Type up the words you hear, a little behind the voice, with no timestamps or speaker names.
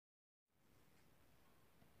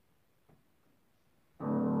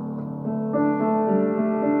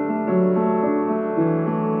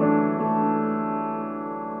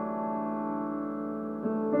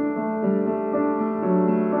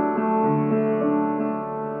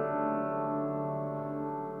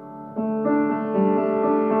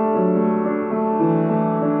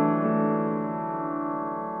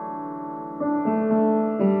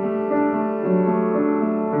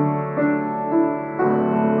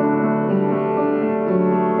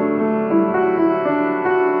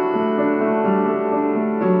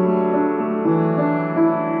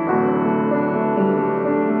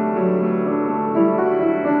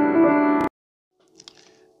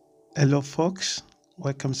Hello, folks.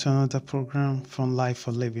 Welcome to another program from Life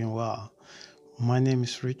for Living Well. My name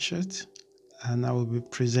is Richard, and I will be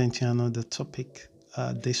presenting another topic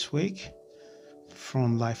this week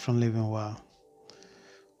from Life from Living Well.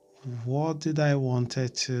 What did I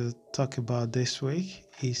wanted to talk about this week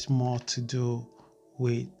is more to do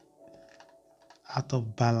with out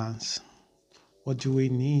of balance. What do we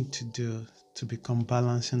need to do to become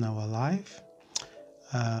balanced in our life,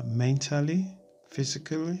 mentally,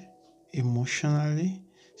 physically, emotionally,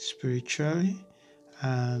 spiritually,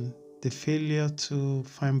 and the failure to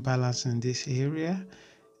find balance in this area,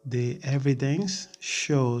 the evidence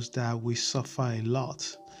shows that we suffer a lot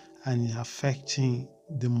and it's affecting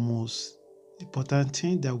the most important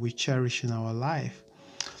thing that we cherish in our life,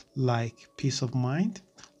 like peace of mind,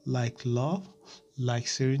 like love, like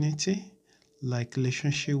serenity, like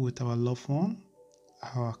relationship with our loved one,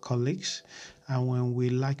 our colleagues. And when we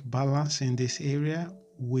lack balance in this area,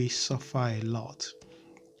 we suffer a lot.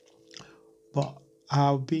 But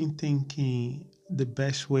I've been thinking the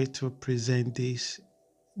best way to present these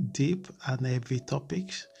deep and heavy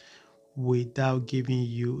topics without giving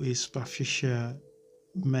you a superficial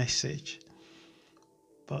message.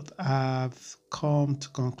 But I've come to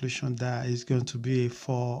conclusion that it's going to be a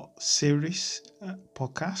four series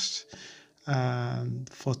podcast. And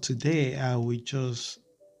for today, I will just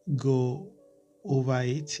go over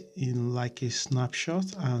it in like a snapshot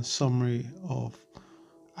and summary of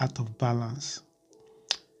out of balance.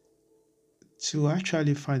 To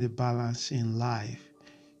actually find a balance in life,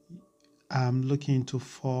 I'm looking into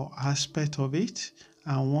four aspects of it.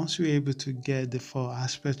 And once we're able to get the four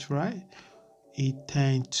aspects right, it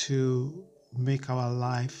tends to make our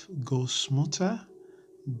life go smoother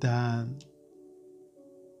than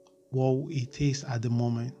what it is at the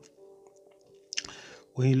moment.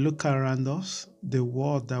 When you look around us, the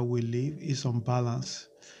world that we live is unbalanced.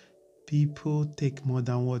 People take more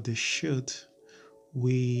than what they should.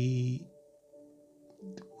 We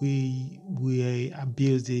we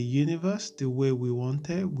abuse the universe the way we want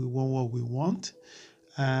it. We want what we want,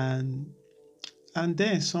 and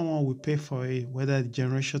then someone will pay for it, whether the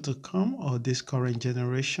generation to come or this current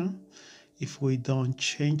generation, if we don't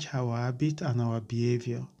change our habit and our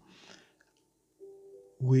behavior.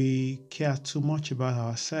 We care too much about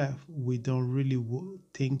ourselves. We don't really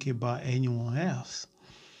think about anyone else.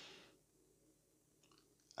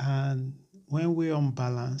 And when we're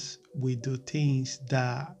unbalanced, we do things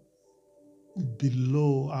that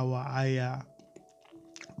below our higher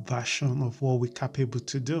version of what we're capable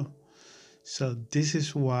to do. So this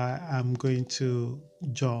is why I'm going to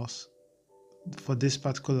just, for this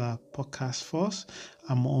particular podcast first,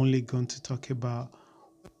 I'm only going to talk about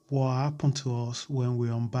what happened to us when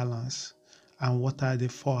we're unbalanced and what are the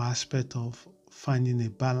four aspects of finding a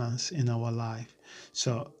balance in our life.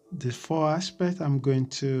 So the four aspects I'm going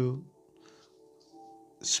to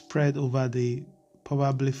spread over the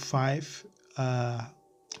probably five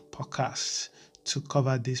podcasts to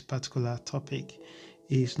cover this particular topic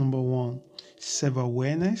is number one,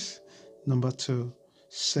 self-awareness, number two,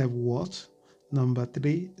 self-worth, number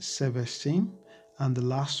three, self-esteem, and the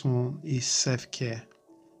last one is self-care.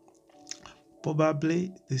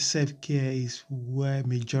 Probably the self-care is where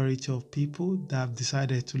majority of people that have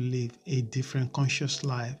decided to live a different conscious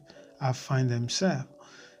life have find themselves,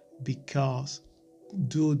 because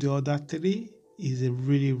do the other three is a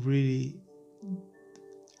really, really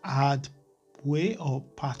hard way or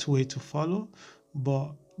pathway to follow,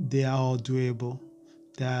 but they are all doable.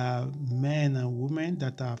 There are men and women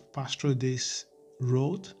that have passed through this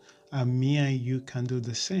road, and me and you can do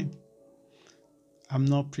the same. I'm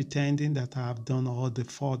not pretending that I have done all the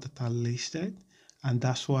four that are listed, and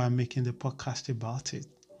that's why I'm making the podcast about it.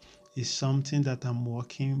 It's something that I'm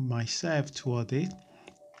working myself toward it,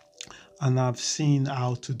 and I've seen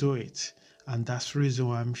how to do it. And that's the reason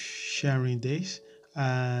why I'm sharing this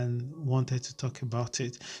and wanted to talk about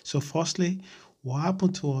it. So, firstly, what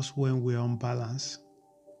happened to us when we're unbalanced?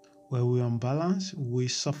 When we're unbalanced, we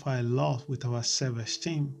suffer a lot with our self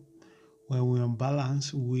esteem. When we're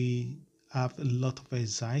unbalanced, we have a lot of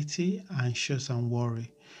anxiety, anxious, and worry.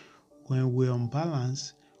 When we're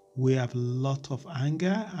unbalanced, we have a lot of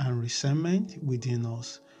anger and resentment within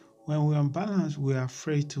us. When we're unbalanced, we're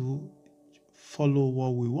afraid to follow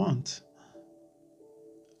what we want.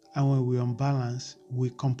 And when we're unbalanced,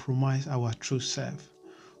 we compromise our true self.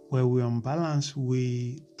 When we're unbalanced,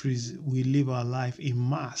 we live our life in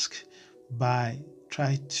mask by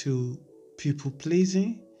trying to people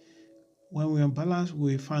pleasing. When we're unbalanced,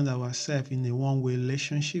 we find ourselves in a one-way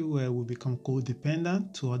relationship where we become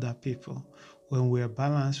codependent to other people. When we are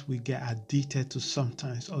balanced, we get addicted to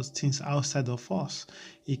sometimes or things outside of us.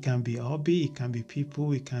 It can be hobby, it can be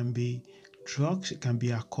people, it can be drugs, it can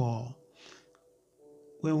be alcohol.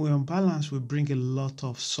 When we're unbalanced, we bring a lot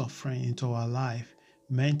of suffering into our life,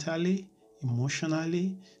 mentally,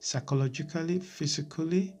 emotionally, psychologically,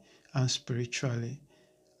 physically, and spiritually.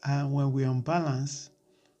 And when we're unbalanced,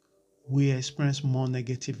 we experience more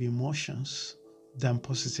negative emotions than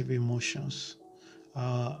positive emotions.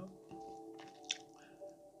 Uh,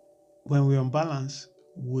 when we're unbalanced,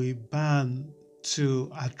 we burn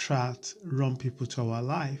to attract wrong people to our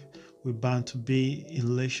life. We burn to be in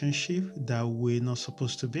relationship that we're not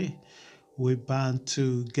supposed to be. We burn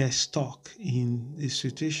to get stuck in a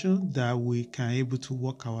situation that we can able to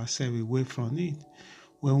walk ourselves away from it.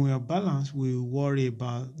 When we are balanced, we worry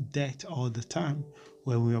about death all the time.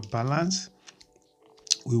 When we are balanced,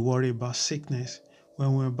 we worry about sickness.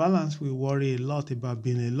 When we're balanced, we worry a lot about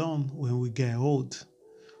being alone when we get old.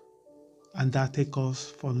 And that takes us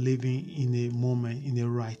from living in a moment, in the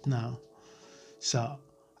right now. So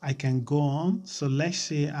I can go on. So let's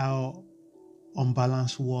see how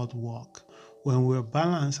unbalanced world work. When we're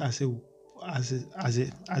balanced as a world,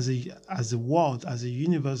 as a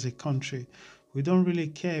universe, a country, we don't really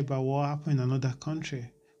care about what happens in another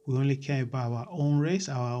country. We only care about our own race,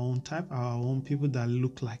 our own type, our own people that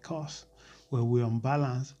look like us. When we're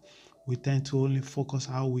unbalanced, we tend to only focus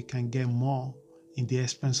how we can get more in the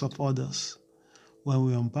expense of others. When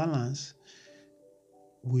we're unbalanced,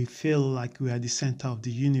 we feel like we are the center of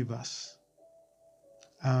the universe.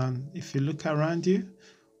 And if you look around you,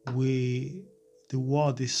 the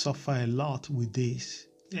world is suffer a lot with this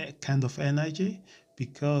kind of energy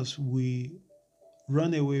because we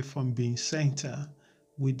run away from being center.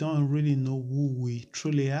 We don't really know who we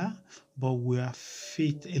truly are, but we have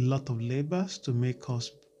fit a lot of labors to make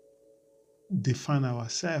us define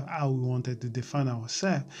ourselves, how we wanted to define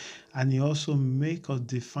ourselves. And it also make us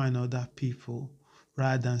define other people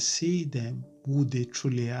rather than see them who they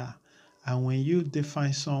truly are. And when you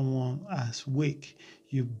define someone as weak,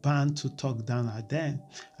 you bound to talk down at them.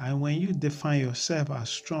 And when you define yourself as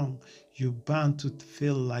strong, you bound to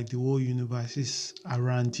feel like the whole universe is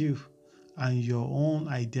around you. And your own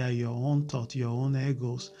idea, your own thought, your own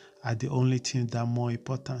egos are the only thing that are more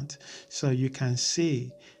important. So you can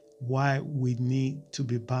see why we need to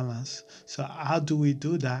be balanced. So how do we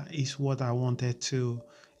do that is what I wanted to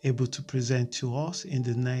able to present to us in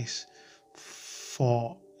the next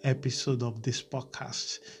 4 episode of this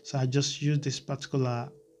podcast. So I just use this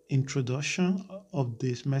particular introduction of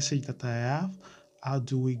this message that I have. How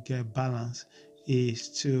do we get balance? Is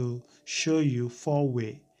to show you 4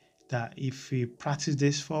 ways that if we practice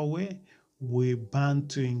this 4 ways, we bound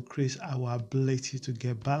to increase our ability to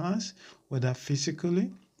get balance, whether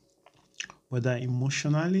physically, whether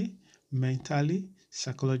emotionally, mentally,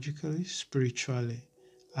 psychologically, spiritually.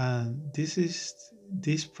 And this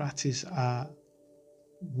practice are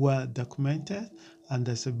well documented, and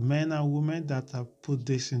there's a men and women that have put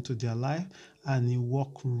this into their life and it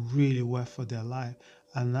worked really well for their life.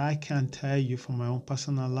 And I can tell you from my own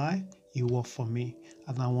personal life, it worked for me,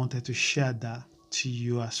 and I wanted to share that to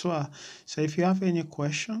you as well. So if you have any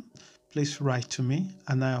question, please write to me,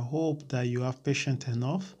 and I hope that you have patience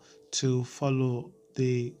enough to follow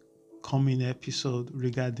the coming episode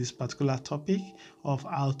regarding this particular topic of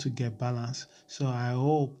how to get balance. So I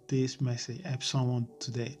hope this message helps someone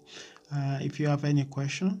today. If you have any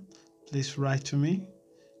question, please write to me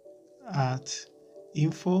at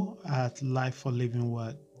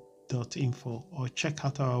info@lifeforlivingword.info or check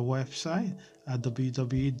out our website at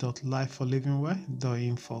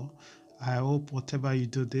www.lifeforlivingword.info. I hope whatever you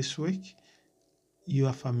do this week, you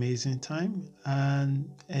have amazing time and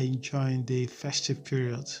enjoying the festive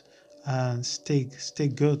period, and stay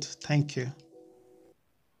good. Thank you.